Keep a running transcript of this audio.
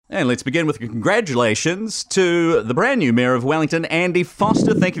And let's begin with congratulations to the brand new Mayor of Wellington, Andy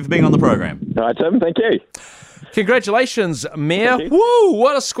Foster. Thank you for being on the program. Hi, Tim. Thank you. Congratulations, Mayor. Thank you. Woo,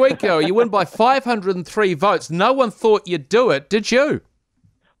 what a squeaker. You win by 503 votes. No one thought you'd do it, did you?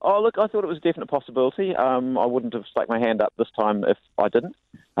 Oh, look, I thought it was a definite possibility. I wouldn't have stuck my hand up this time if I didn't.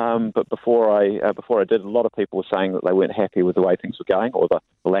 But before I did, a lot of people were saying that they weren't happy with the way things were going or the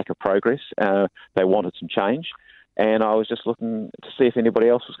lack of progress. They wanted some change. And I was just looking to see if anybody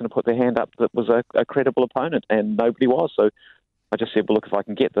else was going to put their hand up that was a credible opponent, and nobody was. So I just said, well, look, if I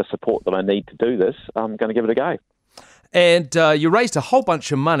can get the support that I need to do this, I'm going to give it a go. And you raised a whole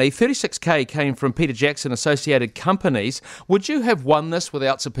bunch of money. 36K came from Peter Jackson Associated Companies. Would you have won this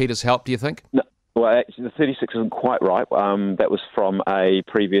without Sir Peter's help, do you think? No, well, actually, the 36 isn't quite right. That was from a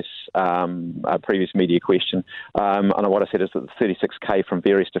previous media question. And what I said is that the 36K from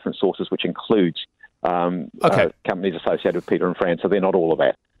various different sources, which includes companies associated with Peter and Fran, so they're not all of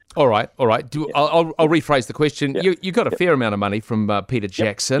that. All right. I'll rephrase the question. Yeah. You got a fair amount of money from Peter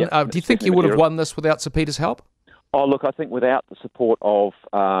Jackson. Do you think you would have won this without Sir Peter's help? Oh, look, I think without the support of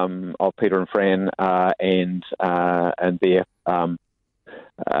Peter and Fran and their, that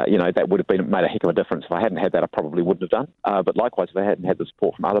would have made a heck of a difference. If I hadn't had that, I probably wouldn't have done. But likewise, if I hadn't had the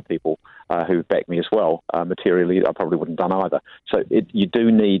support from other people who backed me as well, materially, I probably wouldn't have done either. So you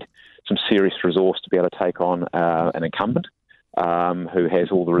do need some serious resource to be able to take on an incumbent who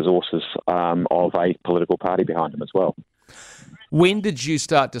has all the resources of a political party behind him as well. When did you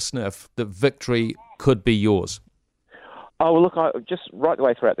start to sniff that victory could be yours? Oh, well, look, just right the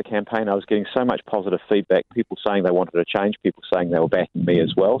way throughout the campaign, I was getting so much positive feedback, people saying they wanted a change, people saying they were backing me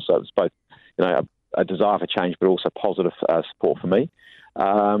as well. So it was both, a desire for change, but also positive support for me.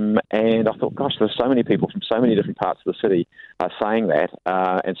 And I thought, gosh, there's so many people from so many different parts of the city saying that,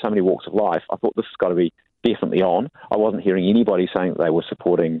 and so many walks of life. I thought this has got to be definitely on. I wasn't hearing anybody saying that they were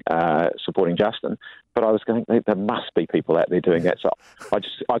supporting Justin, but I was going, there must be people out there doing that. So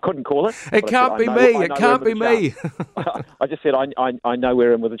I couldn't call it. It can't be me. It can't be me. I just said I know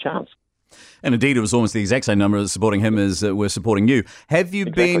we're in with a chance. And indeed, it was almost the exact same number as supporting him as we're supporting you. Have you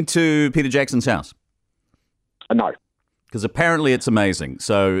been to Peter Jackson's house? No. Because apparently it's amazing.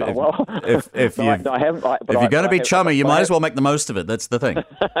 So if you're going to be chummy, you might as well make the most of it. That's the thing.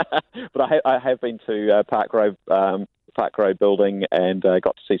 But I have been to Park Road building and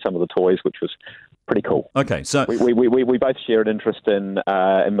got to see some of the toys, which was pretty cool. Okay, so we both share an interest in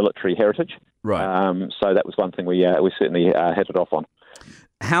military heritage, right? So that was one thing we certainly hit it off on.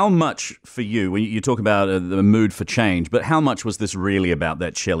 How much for you? When you talk about the mood for change, but how much was this really about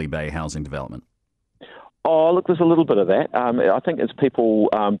that Shelley Bay housing development? Oh, look, there's a little bit of that. I think it's people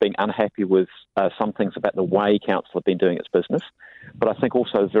being unhappy with some things about the way council have been doing its business, but I think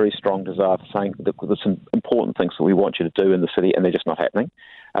also a very strong desire for saying that there's some important things that we want you to do in the city, and they're just not happening.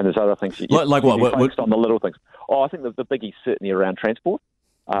 And there's other things like what? Focused on the little things. Oh, I think the biggie's certainly around transport.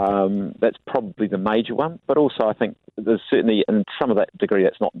 That's probably the major one, but also I think there's certainly, in some of that degree,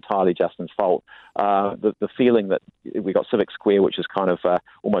 that's not entirely Justin's fault. The feeling that we got Civic Square, which is kind of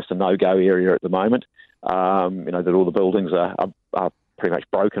almost a no-go area at the moment. That all the buildings are pretty much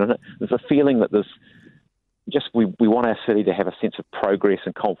broken in it. There's a feeling that there's just we want our city to have a sense of progress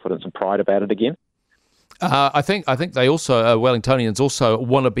and confidence and pride about it again. I think they also, Wellingtonians also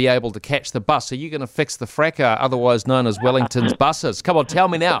want to be able to catch the bus. Are you going to fix the fracker, otherwise known as Wellington's buses? Come on, tell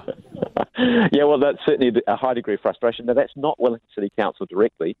me now. Yeah, well, that's certainly a high degree of frustration. Now, that's not Wellington City Council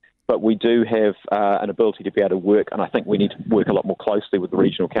directly, but we do have an ability to be able to work, and I think we need to work a lot more closely with the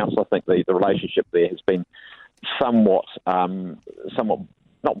regional council. I think the relationship there has been somewhat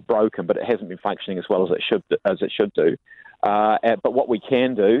not broken, but it hasn't been functioning as well as it should do. But what we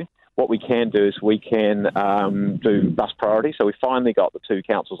can do is we can do bus priority. So we finally got the two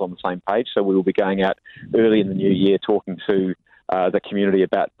councils on the same page. So we will be going out early in the new year talking to the community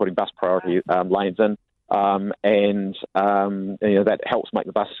about putting bus priority lanes in. That helps make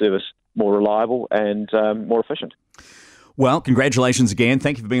the bus service more reliable and more efficient. Well, congratulations again.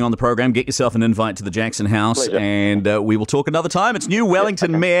 Thank you for being on the program. Get yourself an invite to the Jackson House. Pleasure. And we will talk another time. It's new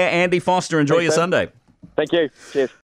Wellington Mayor Andy Foster. Enjoy your Sunday. Thank you. Cheers.